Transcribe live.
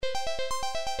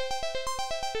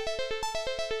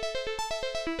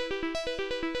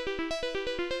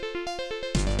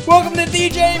Welcome to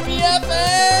DJ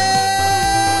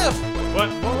BFF! What?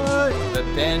 The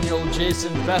Daniel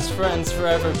Jason Best Friends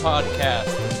Forever podcast.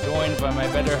 I'm joined by my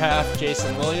better half,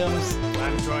 Jason Williams.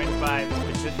 I'm joined by the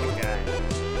magician guy,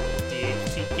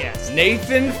 DHT guest.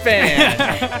 Nathan Fan.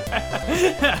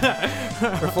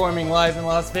 Performing live in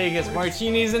Las Vegas,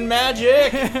 Martinis and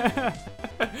Magic.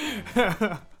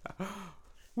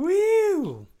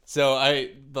 Woo! So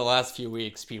the last few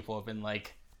weeks, people have been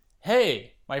like,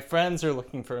 hey, my friends are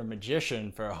looking for a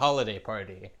magician for a holiday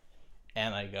party.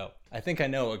 And I go, I think I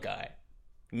know a guy.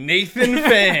 Nathan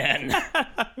Fan.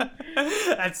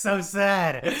 That's so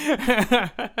sad.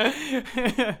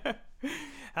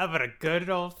 How about a good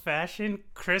old-fashioned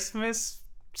Christmas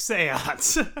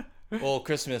seance? Well,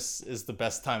 Christmas is the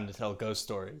best time to tell ghost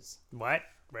stories. What?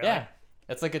 Really? Yeah,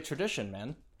 it's like a tradition,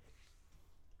 man.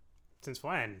 Since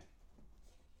when?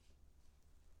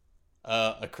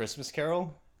 A Christmas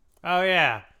Carol? Oh,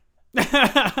 yeah.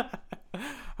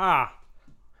 Huh.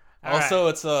 Also,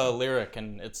 It's a lyric,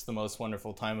 and it's the most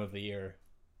wonderful time of the year.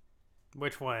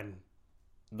 Which one?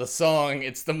 The song,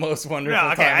 it's the most wonderful No,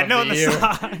 okay, time I know of the the year.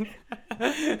 song.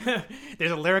 There's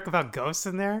a lyric about ghosts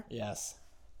in there? Yes.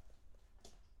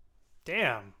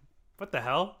 Damn. What the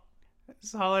hell?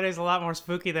 This holiday's a lot more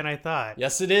spooky than I thought.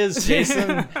 Yes, it is,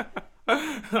 Jason.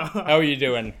 How are you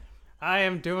doing? I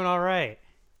am doing all right.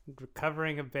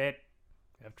 Recovering a bit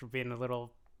after being a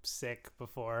little sick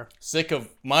before. Sick of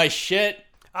my shit?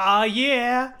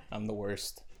 Yeah. I'm the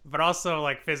worst. But also,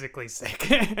 like, physically sick.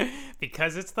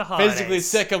 Because it's the holidays. Physically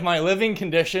sick of my living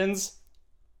conditions.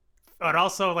 But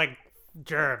also, like,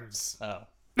 germs. Oh.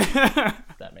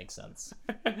 That makes sense.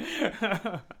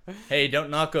 Hey, don't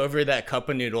knock over that cup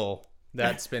of noodle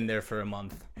that's been there for a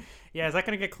month. Yeah, is that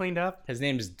going to get cleaned up? His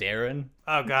name's Darren.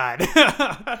 Oh, God.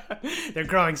 They're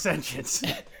growing sentience.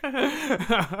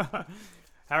 How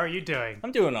are you doing?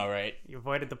 I'm doing all right. You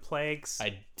avoided the plagues?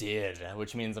 I did,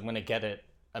 which means I'm going to get it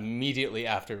immediately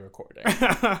after recording.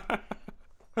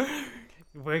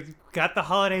 We got the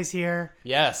holidays here.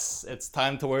 Yes, it's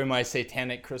time to wear my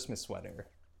satanic Christmas sweater.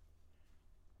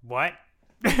 What?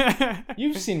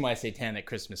 You've seen my satanic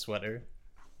Christmas sweater.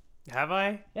 Have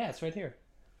I? Yeah, it's right here.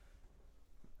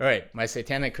 All right, my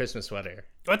satanic Christmas sweater.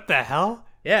 What the hell?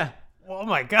 Yeah. Oh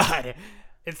my god.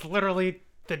 It's literally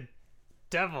the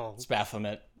devil. It's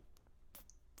Baphomet.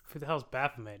 Who the hell's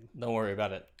Baphomet? Don't worry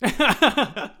about it.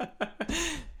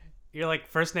 You're like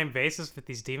first name basis with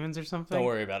these demons or something? Don't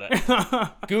worry about it.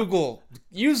 Google.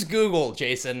 Use Google,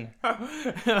 Jason.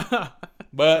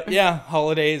 But yeah,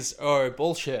 holidays are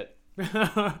bullshit.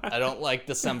 I don't like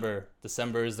December.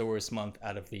 December is the worst month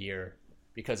out of the year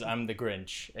because I'm the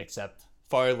Grinch, except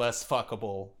far less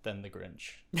fuckable than the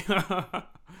Grinch.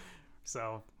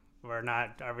 So,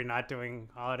 are we not doing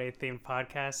holiday themed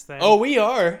podcasts then? Oh, we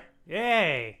are.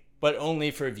 Yay. But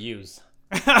only for views.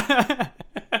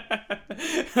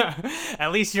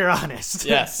 At least you're honest.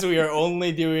 Yes, we are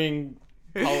only doing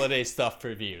holiday stuff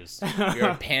for views. We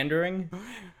are pandering.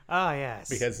 Oh, yes.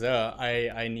 Because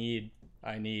I need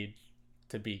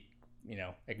to be,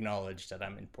 acknowledged that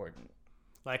I'm important.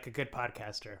 Like a good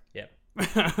podcaster. Yep.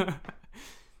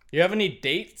 You have any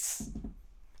dates?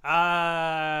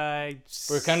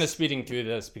 We're kind of speeding through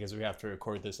this because we have to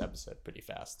record this episode pretty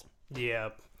fast.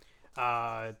 Yep.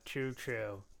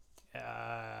 True.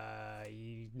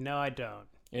 No, I don't.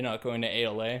 You're not going to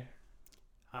ALA?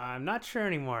 I'm not sure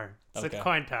anymore. It's Okay. a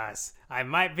coin toss. I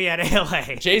might be at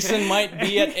ALA. Jason might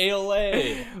be at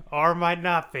ALA. Or might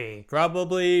not be.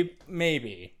 Probably,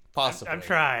 maybe, possibly. I'm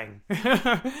trying.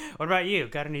 What about you?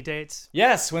 Got any dates?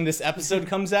 Yes, when this episode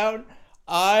comes out,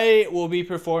 I will be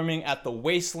performing at the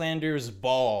Wastelanders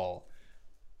Ball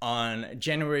on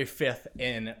January 5th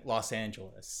in Los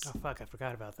Angeles. Oh, fuck. I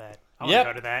forgot about that. I want Yep. to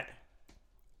go to that.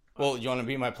 Well, you want to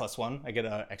be my +1? I get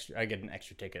an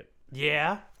extra ticket.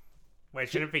 Yeah? Wait,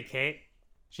 shouldn't it be Kate?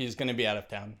 She's going to be out of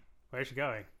town. Where's she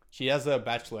going? She has a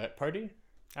bachelorette party.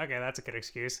 Okay, that's a good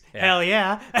excuse. Yeah. Hell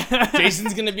yeah.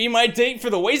 Jason's going to be my date for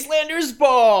the Wastelanders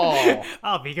Ball.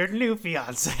 I'll be your new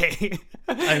fiance.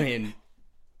 I mean,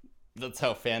 that's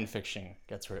how fan fiction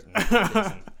gets written.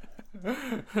 Jason.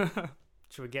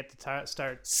 Should we get to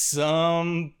start?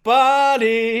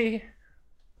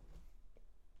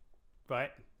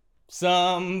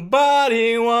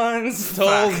 Somebody once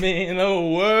told Fuck. me the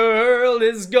world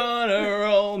is gonna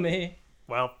roll me.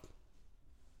 Well.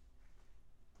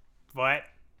 What?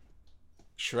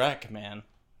 Shrek, man.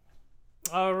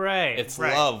 All right. It's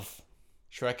right. love.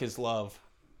 Shrek is love.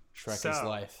 Shrek is So,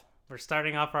 life. We're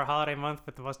starting off our holiday month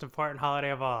with the most important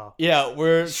holiday of all. Yeah,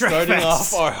 we're Shrek starting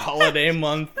Fest. off our holiday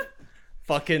month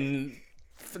fucking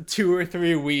 2 or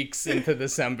 3 weeks into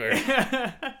December.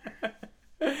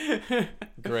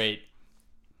 Great.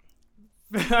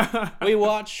 We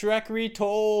watched Shrek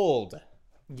Retold.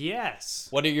 Yes.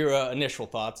 What are your initial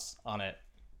thoughts on it?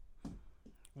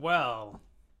 Well,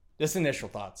 Just initial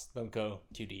thoughts. Don't go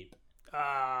too deep.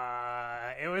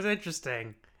 it was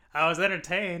interesting. I was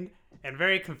entertained and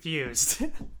very confused.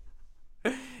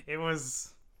 It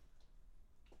was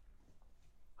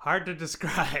hard to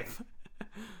describe.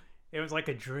 It was like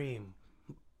a dream.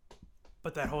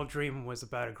 But that whole dream was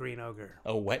about a green ogre.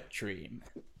 A wet dream.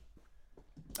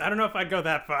 I don't know if I'd go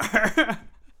that far.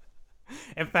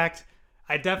 In fact,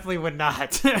 I definitely would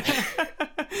not.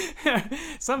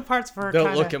 Some parts were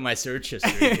Don't look at my search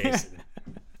history, Jason.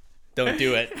 Don't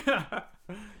do it.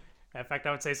 In fact,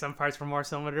 I would say some parts were more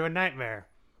similar to a nightmare.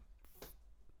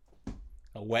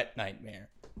 A wet nightmare.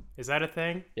 Is that a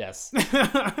thing? Yes.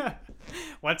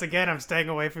 Once again, I'm staying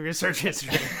away from your search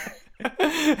history.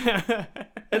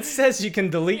 It says you can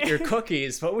delete your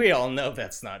cookies, but we all know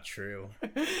that's not true.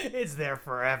 It's there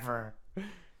forever.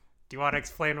 Do you want to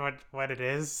explain what it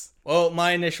is? Well,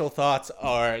 my initial thoughts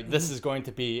are this is going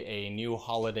to be a new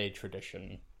holiday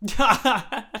tradition.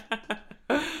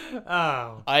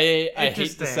 Oh. I hate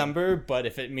Interesting. December, but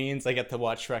if it means I get to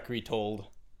watch Shrek Retold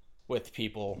with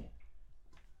people,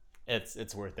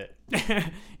 it's worth it.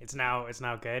 It's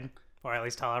now good, or at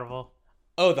least tolerable.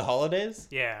 Oh, the holidays?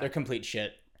 Yeah. They're complete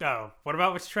shit. Oh, what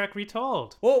about with Shrek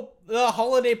Retold? Well, the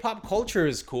holiday pop culture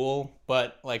is cool,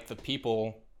 but like the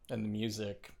people and the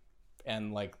music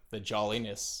and like the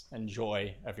jolliness and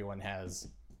joy everyone has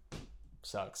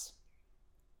sucks.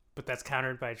 But that's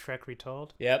countered by Shrek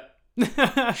Retold. Yep.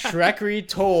 Shrek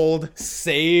Retold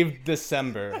saved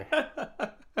December.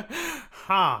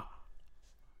 Huh.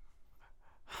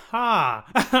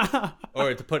 Huh.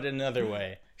 Or to put it another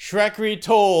way, Shrek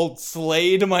Retold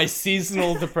slayed my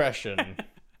seasonal depression.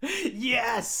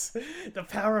 Yes! The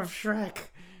power of Shrek.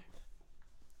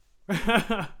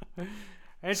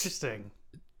 Interesting.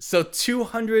 So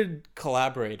 200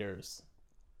 collaborators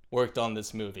worked on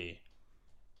this movie,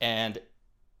 and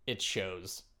it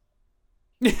shows.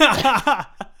 That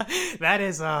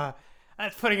is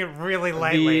that's putting it really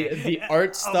lightly. The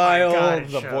art Oh my style, God,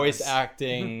 it the shows. voice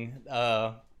acting,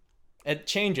 it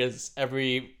changes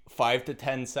every 5 to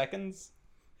 10 seconds,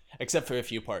 except for a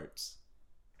few parts.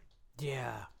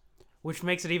 Yeah. Which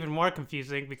makes it even more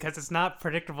confusing because it's not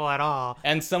predictable at all.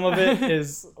 And some of it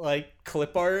is like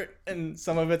clip art, and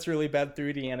some of it's really bad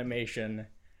 3D animation.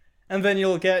 And then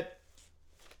you'll get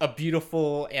a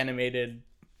beautiful animated,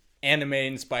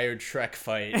 anime-inspired Shrek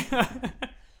fight.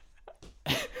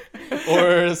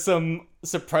 Or some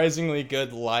surprisingly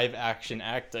good live-action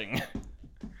acting.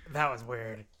 That was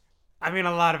weird. I mean,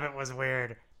 a lot of it was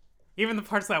weird. Even the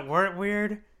parts that weren't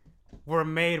weird were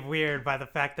made weird by the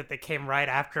fact that they came right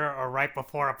after or right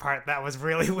before a part that was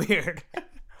really weird.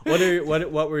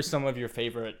 What were some of your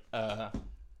favorite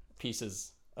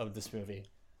pieces of this movie?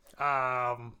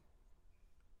 There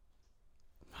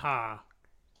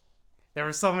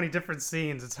were so many different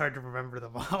scenes, it's hard to remember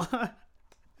them all.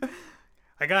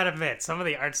 I gotta admit, some of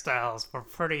the art styles were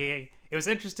pretty... It was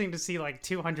interesting to see like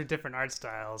 200 different art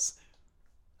styles.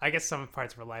 I guess some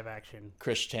parts were live action.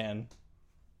 Chris Chan,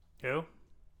 Who?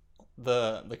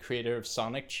 the creator of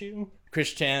Sonic Chew.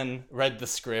 Chris Chan read the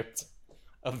script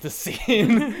of the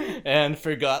scene and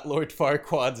forgot Lord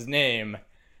Farquaad's name.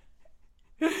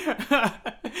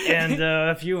 And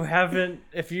if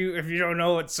you don't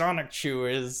know what Sonic Chew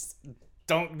is,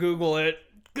 don't Google it.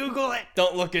 Google it!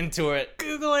 Don't look into it.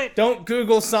 Google it! Don't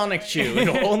Google Sonic Chew.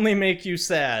 It'll only make you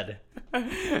sad.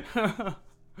 The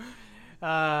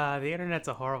internet's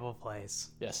a horrible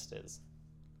place. Yes, it is.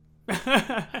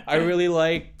 I really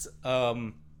liked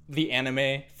the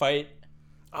anime fight.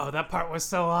 Oh, that part was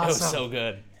so It awesome. was so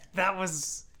good. That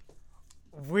was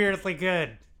weirdly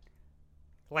good.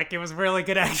 Like, it was really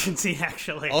good action scene,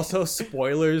 actually. Also,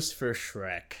 spoilers for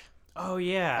Shrek, Oh,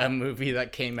 yeah. a movie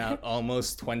that came out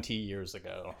almost 20 years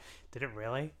ago. Did it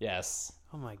really? Yes.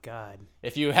 Oh, my God.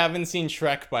 If you haven't seen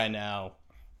Shrek by now,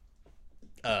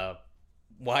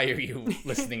 why are you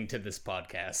listening to this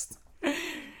podcast?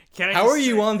 How are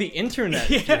you on the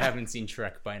internet if you haven't seen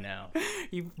Shrek by now?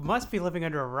 You must be living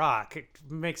under a rock. It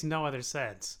makes no other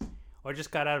sense. Or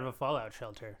just got out of a fallout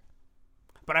shelter.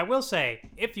 But I will say,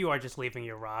 if you are just leaving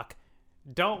your rock,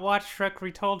 don't watch Shrek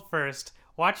Retold first.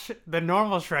 Watch the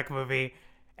normal Shrek movie,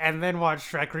 and then watch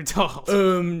Shrek Retold.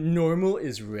 Normal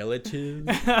is relative.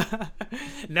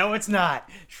 No, it's not.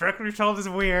 Shrek Retold is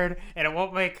weird, and it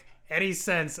won't make any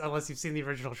sense unless you've seen the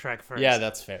original Shrek first. Yeah,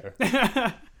 that's fair.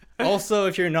 Also,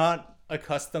 if you're not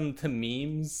accustomed to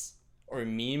memes or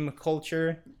meme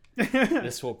culture,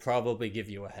 this will probably give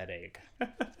you a headache.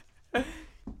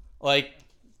 Like,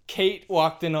 Kate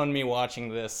walked in on me watching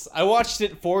this. I watched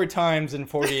it 4 times in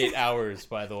 48 hours,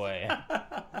 by the way.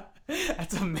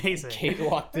 That's amazing. Kate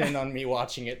walked in on me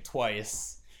watching it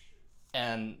twice,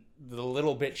 and the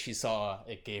little bit she saw,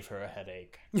 it gave her a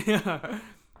headache.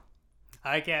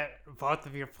 I get both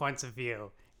of your points of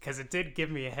view, because it did give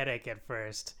me a headache at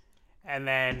first, and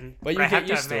then... But you get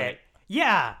used to it.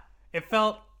 Yeah, it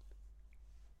felt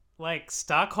like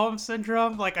Stockholm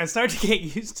Syndrome. Like, I started to get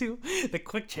used to the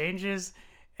quick changes,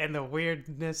 and the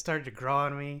weirdness started to grow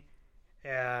on me,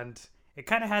 and it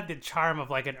kind of had the charm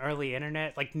of like an early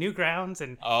internet, like Newgrounds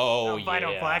and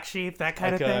Vinyl Black Sheep, that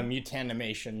kind like, of thing. Mutant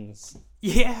Animations.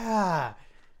 Yeah,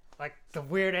 like the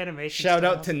weird animation. Shout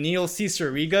out to Neil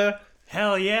Cicerega.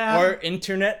 Hell yeah. Our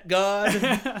internet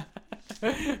god.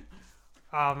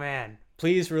 Oh man.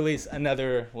 Please release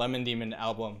another Lemon Demon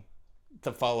album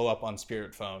to follow up on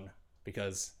Spirit Phone,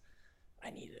 because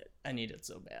I need it. I need it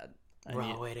so bad. We're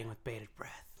all waiting with bated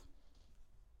breath.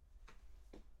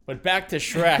 But back to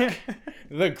Shrek,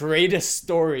 the greatest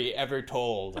story ever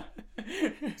told,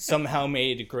 somehow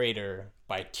made greater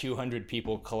by 200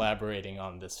 people collaborating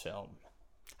on this film.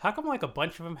 How come like a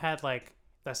bunch of them had like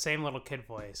the same little kid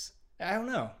voice? I don't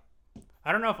know.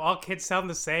 I don't know if all kids sound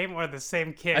the same or the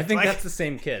same kid. I think that's the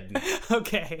same kid.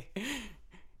 Okay.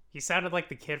 He sounded like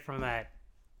the kid from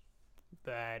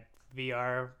that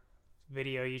VR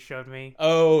video you showed me.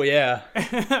 Oh, yeah.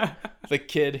 The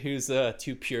kid who's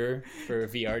too pure for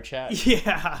VR chat.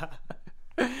 Yeah.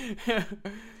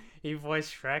 He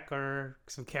voiced Shrek or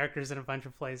some characters in a bunch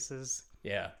of places.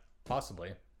 Yeah,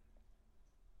 possibly.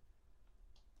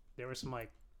 There were some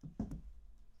like...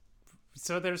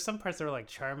 So there's some parts that were like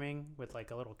charming with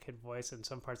like a little kid voice, and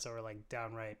some parts that were like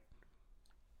downright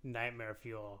nightmare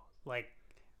fuel. Like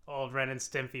old Ren and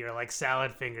Stimpy or like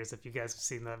Salad Fingers, if you guys have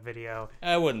seen that video.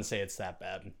 I wouldn't say it's that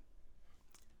bad.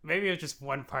 Maybe it was just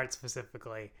one part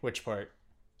specifically. Which part?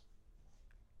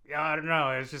 Yeah, I don't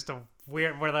know. It was just a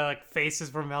weird where the like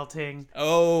faces were melting.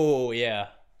 Oh, yeah.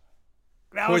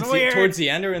 That was weird. Towards the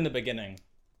end or in the beginning?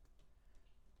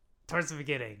 Towards the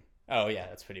beginning. Oh, yeah,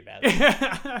 that's pretty bad.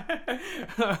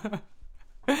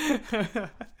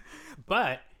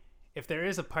 But if there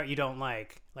is a part you don't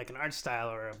like an art style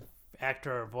or an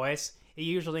actor or voice, it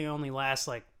usually only lasts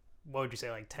like, what would you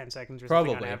say, like 10 seconds or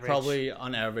something on average? Probably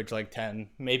on average like 10,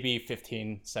 maybe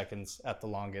 15 seconds at the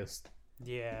longest.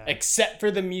 Yeah. Except for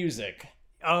the music.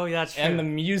 Oh, that's true. And the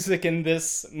music in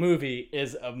this movie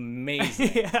is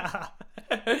amazing. Yeah.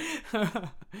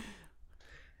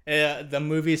 The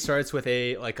movie starts with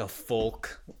a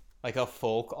folk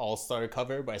all-star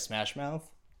cover by Smash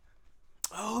Mouth.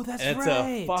 Oh, that's and it's right.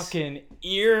 a fucking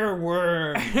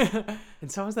earworm.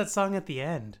 And so was that song at the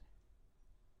end.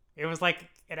 It was like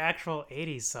an actual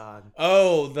 80s song.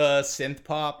 Oh, the synth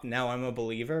pop, Now I'm a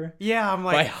Believer? Yeah, I'm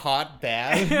like... By Hot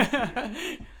Bad?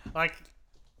 Like,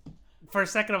 for a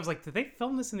second I was like, did they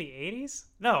film this in the 80s?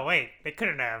 No, wait, they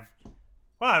couldn't have.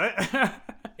 Wow,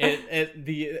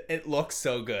 it looks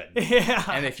so good. Yeah.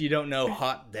 And if you don't know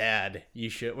Hot Dad, you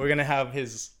should. We're gonna have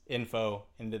his info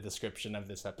in the description of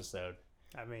this episode.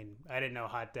 I mean, I didn't know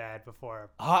Hot Dad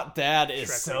before. Hot Dad is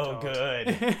Shrek so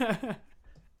good.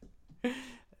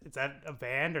 Is that a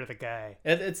band or the guy?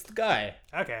 It's the guy.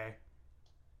 Okay.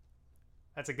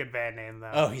 That's a good band name,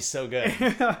 though. Oh, he's so good.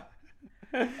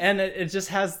 And it just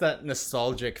has that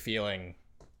nostalgic feeling.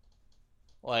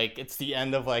 Like, it's the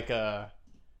end of like a...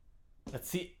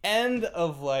 It's the end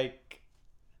of like...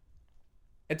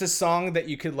 It's a song that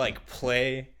you could like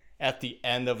play at the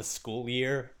end of a school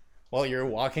year while you're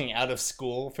walking out of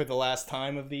school for the last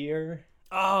time of the year.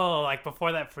 Oh, like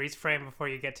before that freeze frame, before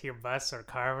you get to your bus or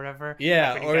car or whatever.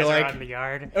 Yeah, like or like out in the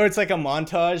yard. Or it's like a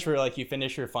montage where like you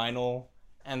finish your final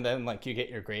and then like you get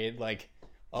your grade. Like,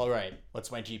 all right,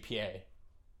 what's my GPA?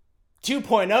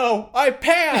 2.0. I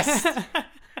passed.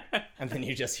 And then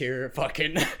you just hear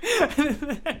fucking this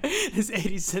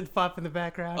 80s synth pop in the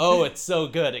background. Oh, it's so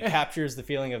good. It captures the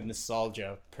feeling of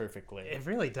nostalgia perfectly. It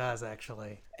really does,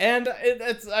 actually. And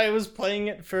I was playing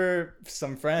it for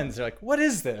some friends. They're like, "What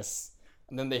is this?"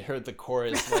 And then they heard the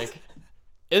chorus, like,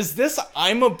 "Is this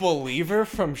I'm a Believer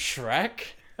from Shrek?"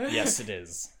 Yes, it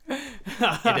is.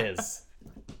 It is.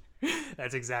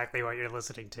 That's exactly what you're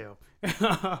listening to.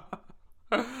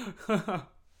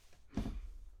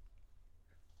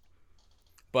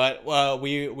 But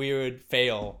we would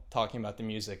fail talking about the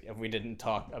music if we didn't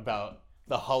talk about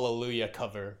the Hallelujah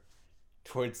cover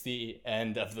towards the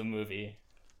end of the movie.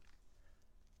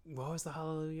 What was the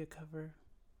Hallelujah cover?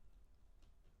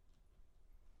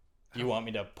 You want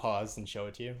me to pause and show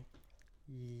it to you?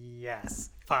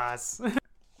 Yes. Pause.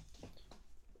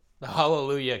 The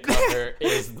Hallelujah cover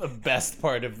is the best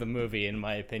part of the movie, in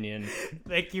my opinion.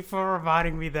 Thank you for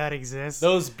reminding me that exists.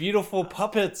 Those beautiful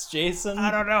puppets, Jason. I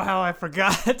don't know how I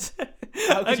forgot.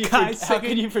 How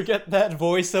could you forget that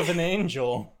voice of an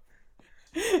angel?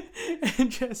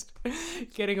 And just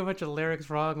getting a bunch of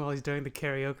lyrics wrong while he's doing the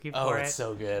karaoke Oh, for it. it's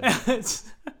so good.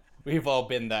 We've all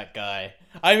been that guy.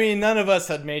 I mean, none of us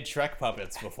had made Shrek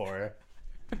puppets before.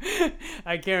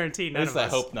 I guarantee none At of least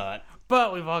us. I hope not.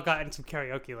 But we've all gotten some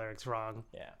karaoke lyrics wrong.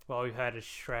 Yeah. While we've had a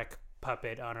Shrek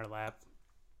puppet on our lap.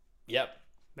 Yep.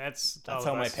 That's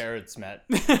how my parents met.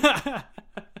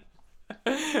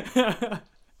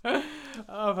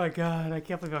 Oh my god, I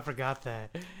can't believe I forgot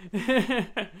that.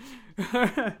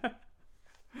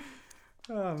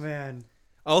 Oh man.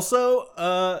 Also,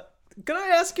 can I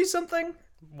ask you something?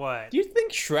 What? Do you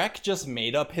think Shrek just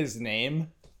made up his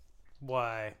name?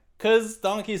 Why? 'Cause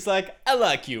Donkey's like, I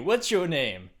like you, what's your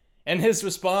name? And his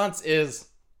response is,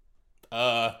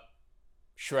 Shrek.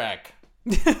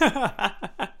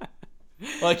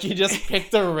 Like he just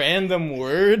picked a random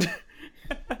word.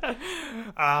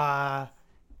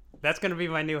 That's gonna be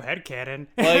my new headcanon.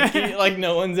 Like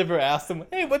no one's ever asked him,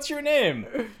 hey, what's your name?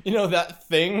 You know, that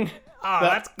thing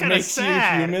that's that kinda makes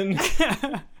sad. you human?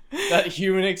 That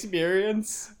human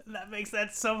experience? That makes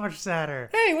that so much sadder.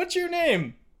 Hey, what's your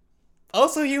name?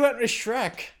 Also, he went with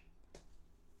Shrek.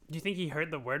 Do you think he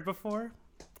heard the word before?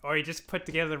 Or he just put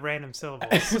together random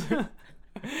syllables?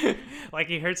 Like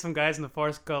he heard some guys in the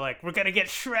forest go like, we're gonna get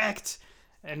Shreked!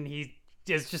 And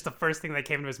it's just the first thing that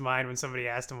came to his mind when somebody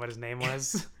asked him what his name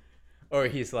was. Or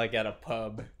he's like at a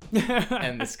pub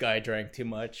and this guy drank too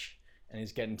much and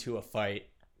he's getting into a fight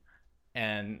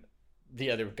and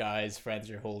the other guy's friends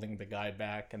are holding the guy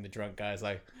back and the drunk guy's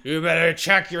like, you better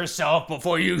check yourself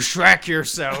before you Shrek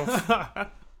yourself.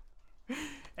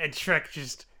 And Shrek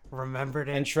just remembered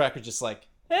it. And Shrek was just like,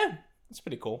 that's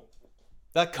pretty cool.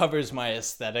 That covers my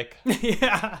aesthetic.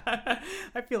 Yeah,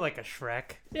 I feel like a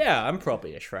Shrek. Yeah, I'm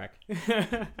probably a Shrek.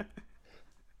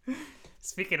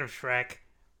 Speaking of Shrek,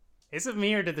 is it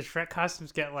me or did the Shrek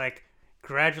costumes get like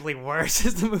gradually worse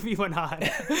as the movie went on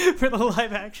for the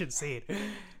live action scene?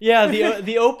 Yeah,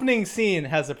 the opening scene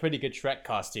has a pretty good Shrek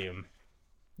costume.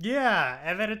 Yeah,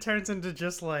 and then it turns into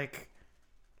just like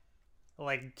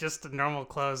just normal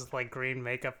clothes with like green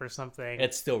makeup or something.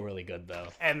 It's still really good though.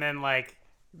 And then like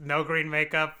no green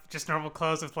makeup, just normal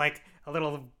clothes with like a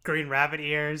little green rabbit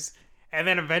ears. And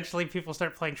then eventually people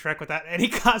start playing Shrek without any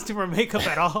costume or makeup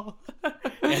at all.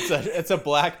 It's a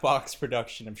black box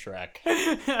production of Shrek.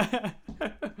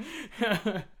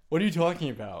 What are you talking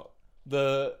about?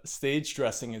 The stage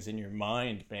dressing is in your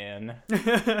mind, man.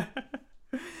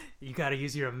 You gotta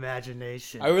use your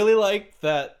imagination. I really like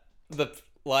that the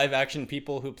live action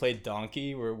people who played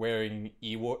Donkey were wearing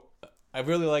Eeyore. I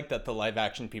really like that the live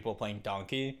action people playing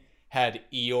Donkey had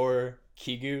Eeyore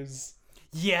Kigus.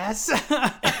 Yes!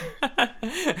 That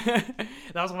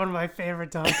was one of my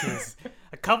favorite donkeys.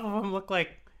 A couple of them looked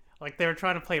like they were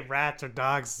trying to play rats or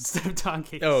dogs instead of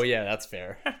donkeys. Oh yeah, that's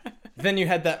fair. Then you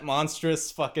had that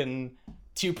monstrous fucking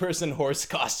 2-person horse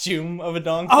costume of a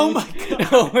donkey. Oh my god!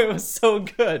 Oh, it was so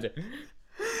good.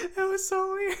 It was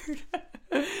so weird.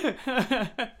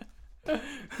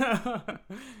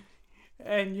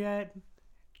 And yet,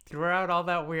 throughout all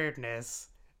that weirdness,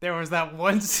 there was that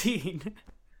one scene.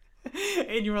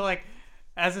 And you were like,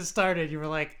 as it started, you were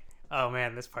like, oh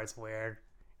man, this part's weird.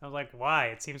 I was like, why?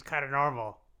 It seems kind of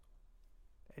normal.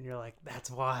 And you're like, that's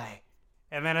why.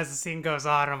 And then as the scene goes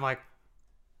on, I'm like,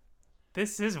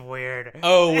 this is weird.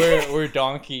 Oh, where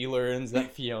Donkey learns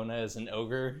that Fiona is an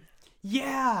ogre.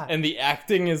 Yeah. And the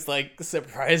acting is like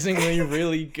surprisingly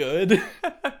really good.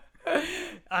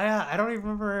 I don't even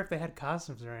remember if they had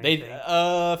costumes or anything.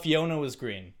 Fiona was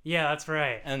green. Yeah, that's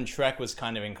right. And Shrek was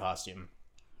kind of in costume.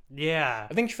 Yeah.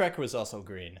 I think Shrek was also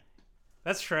green.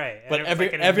 That's right. But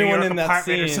everyone in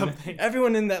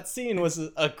that scene was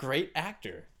a great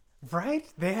actor. Right?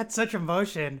 They had such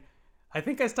emotion. I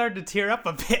think I started to tear up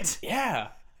a bit.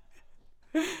 Yeah.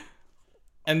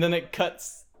 And then it cut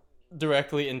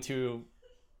directly into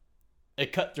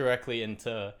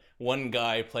one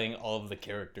guy playing all of the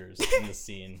characters in the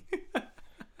scene.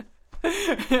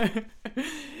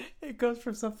 It goes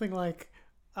from something like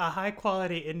a high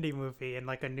quality indie movie in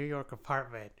like a New York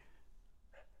apartment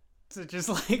to just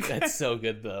like That's so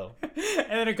good though. And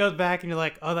then it goes back and you're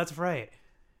like, oh, that's right.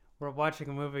 We're watching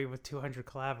a movie with 200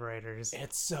 collaborators.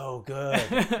 It's so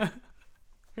good.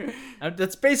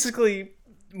 That's basically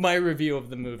my review of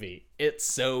the movie. It's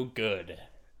so good.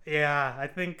 Yeah, I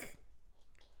think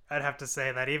I'd have to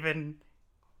say that even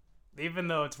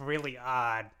though it's really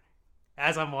odd,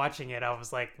 as I'm watching it, I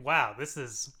was like, wow, this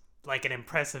is like an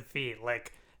impressive feat.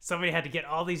 Like, somebody had to get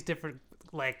all these different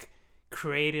like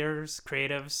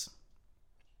creatives,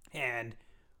 and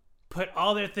put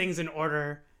all their things in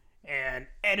order and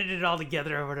edit it all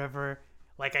together or whatever.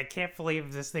 Like, I can't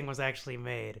believe this thing was actually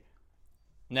made.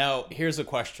 Now, here's a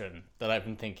question that I've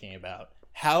been thinking about.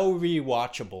 How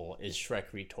rewatchable is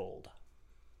Shrek Retold?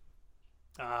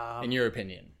 In your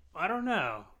opinion? I don't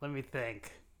know. Let me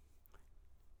think.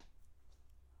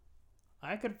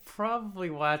 I could probably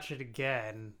watch it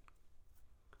again.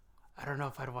 I don't know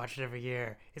if I'd watch it every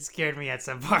year. It scared me at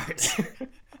some parts.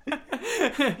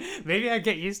 Maybe I'd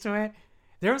get used to it.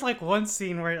 There was like one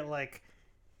scene where it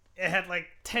had like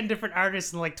 10 different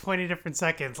artists in like 20 different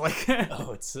seconds. Like,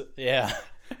 oh, yeah.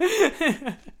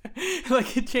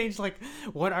 Like, it changed, like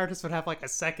one artist would have like a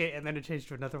second, and then it changed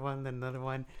to another one, then another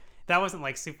one. That wasn't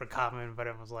like super common, but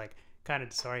it was like kind of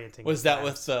disorienting. Was that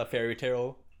with fairy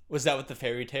tale? Was that with the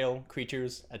fairy tale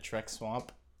creatures at Shrek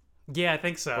Swamp? Yeah, I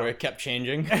think so. Where it kept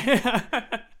changing?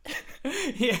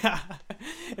 Yeah.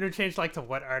 It would change like to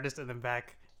one artist and then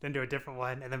back, then to a different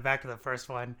one, and then back to the first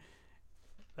one.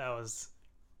 That was...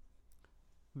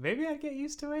 Maybe I'd get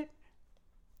used to it.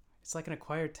 It's like an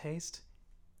acquired taste.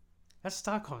 That's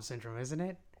Stockholm Syndrome, isn't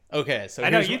it? Okay, so I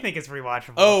know you think it's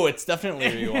rewatchable. Oh, it's definitely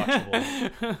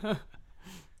rewatchable.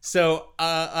 So,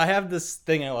 I have this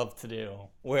thing I love to do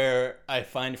where I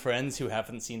find friends who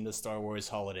haven't seen the Star Wars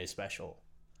Holiday Special.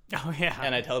 Oh, yeah.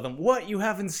 And I tell them, what, you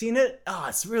haven't seen it? Oh,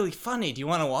 it's really funny. Do you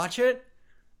want to watch it?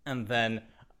 And then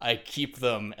I keep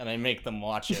them and I make them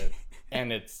watch it.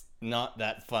 And it's not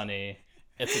that funny.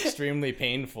 It's extremely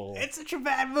painful. It's such a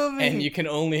bad movie. And you can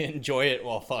only enjoy it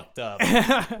while fucked up.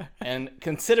 And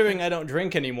considering I don't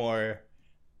drink anymore...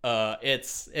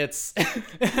 it's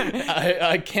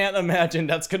I can't imagine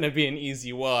that's gonna be an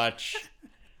easy watch.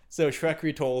 So Shrek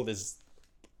Retold is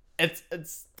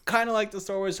it's kind of like the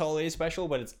Star Wars Holiday Special,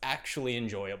 but it's actually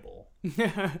enjoyable.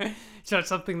 So it's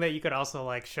something that you could also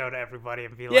like show to everybody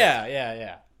and be like,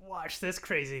 yeah, watch this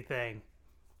crazy thing,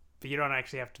 but you don't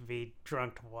actually have to be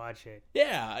drunk to watch it.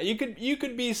 Yeah, you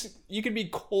could be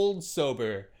cold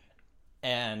sober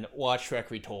and watch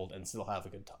Shrek Retold and still have a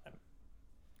good time.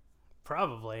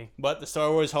 Probably. But the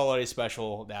Star Wars Holiday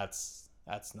Special, that's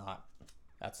not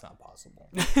possible.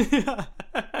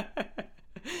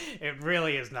 It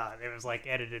really is not. It was like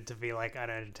edited to be like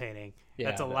unentertaining. Yeah,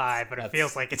 that's a lie, but it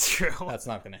feels like it's true. That's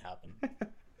not going to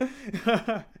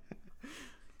happen.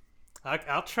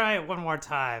 I'll try it one more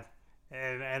time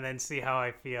and then see how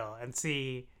I feel and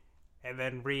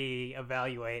then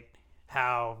reevaluate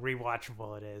how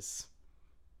rewatchable it is.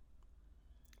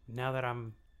 Now that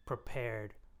I'm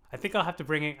prepared. I think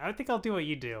I'll do what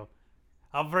you do.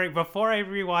 Before I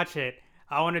rewatch it,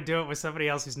 I want to do it with somebody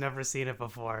else who's never seen it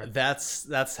before.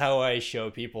 That's how I show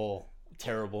people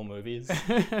terrible movies.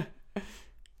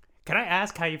 Can I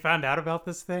ask how you found out about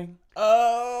this thing?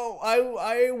 Oh,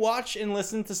 I watch and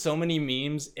listen to so many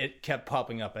memes, it kept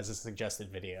popping up as a suggested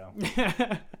video.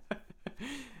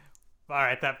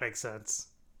 Alright, that makes sense.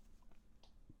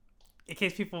 In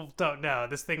case people don't know,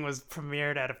 this thing was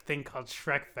premiered at a thing called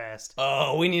Shrek Fest.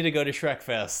 Oh, we need to go to Shrek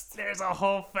Fest. There's a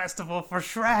whole festival for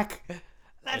Shrek.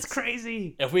 That's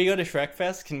crazy. If we go to Shrek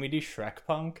Fest, can we do Shrek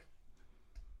Punk?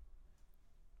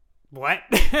 What?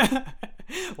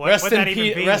 Rest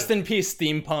in peace,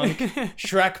 steampunk.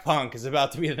 Shrek Punk is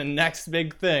about to be the next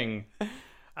big thing.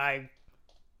 I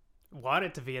want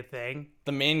it to be a thing.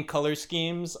 The main color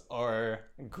schemes are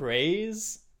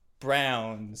grays,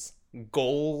 browns,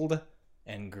 gold,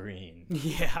 and green.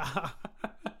 Yeah.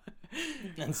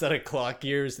 Instead of clock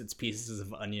ears, it's pieces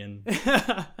of onion.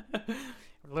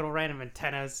 Little random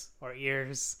antennas or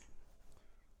ears.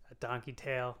 A donkey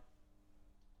tail.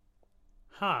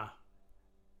 Huh.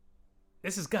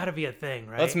 This has got to be a thing,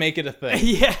 right? Let's make it a thing.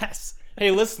 Yes.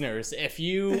 Hey, listeners, if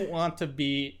you want to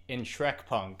be in Shrek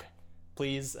Punk,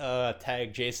 please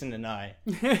tag Jason and I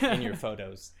in your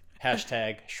photos.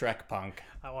 Hashtag Shrek Punk.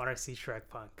 I want to see Shrek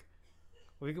Punk.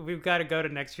 We've got to go to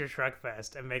next year's Shrek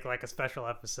Fest and make like a special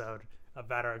episode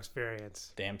about our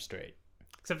experience. Damn straight.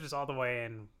 Except it's all the way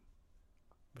in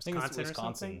Wisconsin or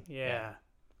something. Yeah.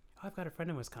 Oh, I've got a friend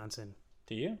in Wisconsin.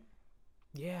 Do you?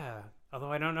 Yeah.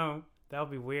 Although I don't know. That would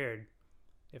be weird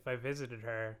if I visited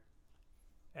her.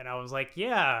 And I was like,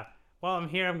 yeah, while I'm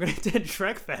here, I'm going to attend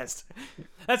Shrek Fest.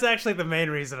 That's actually the main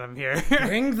reason I'm here.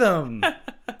 Bring them.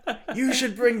 You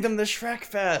should bring them to Shrek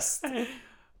Fest.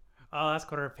 I'll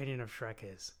ask what her opinion of Shrek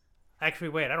is. Actually,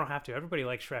 wait, I don't have to. Everybody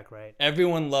likes Shrek, right?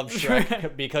 Everyone loves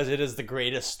Shrek because it is the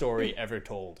greatest story ever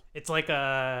told. It's like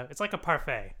a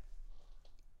parfait.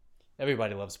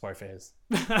 Everybody loves parfaits.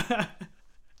 Have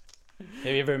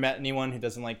you ever met anyone who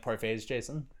doesn't like parfaits,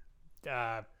 Jason?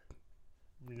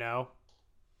 No.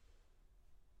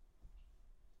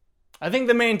 I think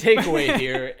the main takeaway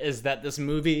here is that this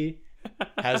movie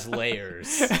has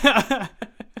layers.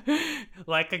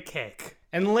 Like a cake.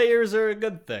 And layers are a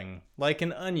good thing. Like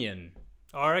an onion.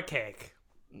 Or a cake.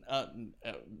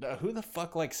 Who the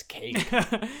fuck likes cake?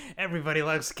 Everybody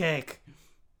loves cake.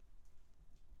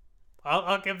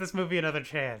 I'll give this movie another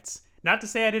chance. Not to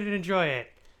say I didn't enjoy it,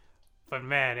 but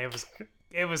man,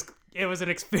 it was an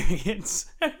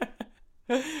experience.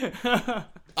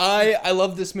 I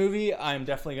love this movie. I'm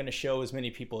definitely going to show as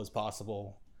many people as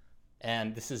possible.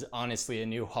 And this is honestly a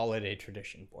new holiday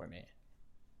tradition for me.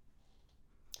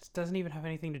 This doesn't even have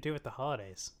anything to do with the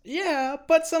holidays. Yeah,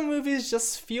 but some movies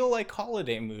just feel like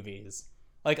holiday movies.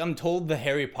 Like, I'm told the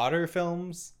Harry Potter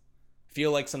films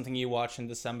feel like something you watch in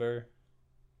December.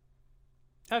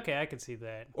 Okay, I can see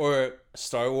that. Or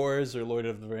Star Wars or Lord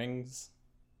of the Rings.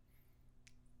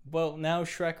 Well, now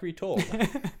Shrek Retold.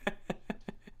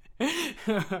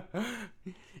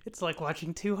 It's like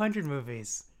watching 200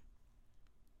 movies.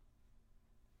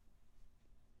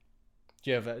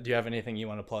 Do you have anything you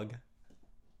want to plug?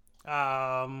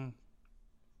 Yeah.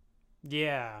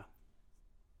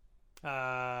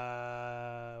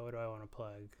 What do I want to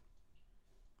plug?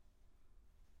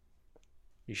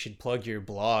 You should plug your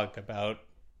blog about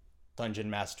dungeon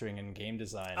mastering and game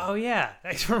design. Oh yeah,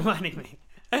 thanks for reminding me.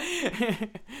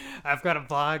 I've got a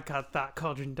blog called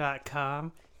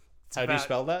thoughtcauldron.com. How do you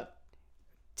spell that?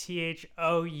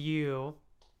 THOUGHT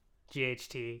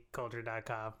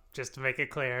cauldron.com, just to make it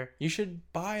clear. You should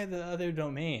buy the other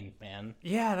domain, man.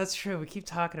 Yeah, that's true. We keep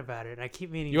talking about it, and I keep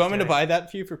meaning You want me to buy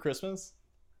that for you for Christmas?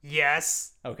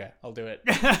 Yes. Okay, I'll do it.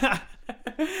 Yeah,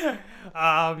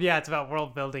 it's about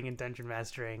world building and dungeon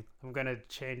mastering. I'm gonna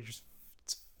change.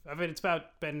 It's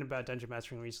been about dungeon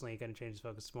mastering recently. Gonna change the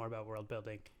focus more about world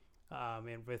building,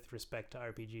 and with respect to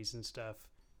RPGs and stuff.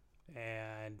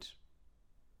 And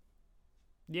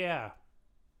yeah,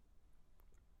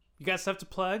 you got stuff to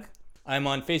plug? I'm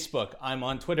on Facebook. I'm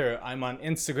on Twitter. I'm on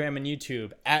Instagram and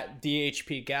YouTube at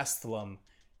DHPGastelum.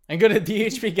 And go to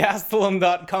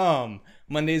dhpgastelum.com.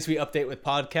 Mondays we update with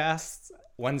podcasts.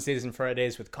 Wednesdays and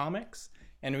Fridays with comics.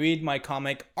 And read my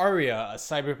comic Aria, a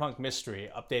cyberpunk mystery,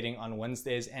 updating on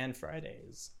Wednesdays and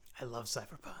Fridays. I love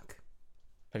cyberpunk.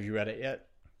 Have you read it yet?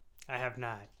 I have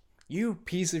not. You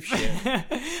piece of shit.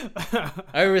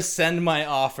 I rescind my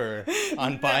offer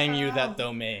on buying you that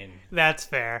domain. That's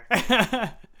fair.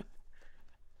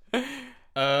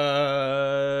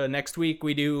 Next week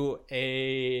we do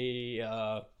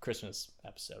a Christmas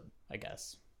episode, I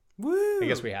guess. Woo! I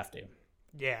guess we have to.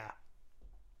 Yeah.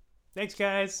 Thanks,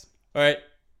 guys. All right.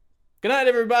 Good night,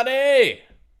 everybody.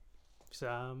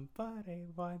 Somebody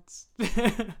once.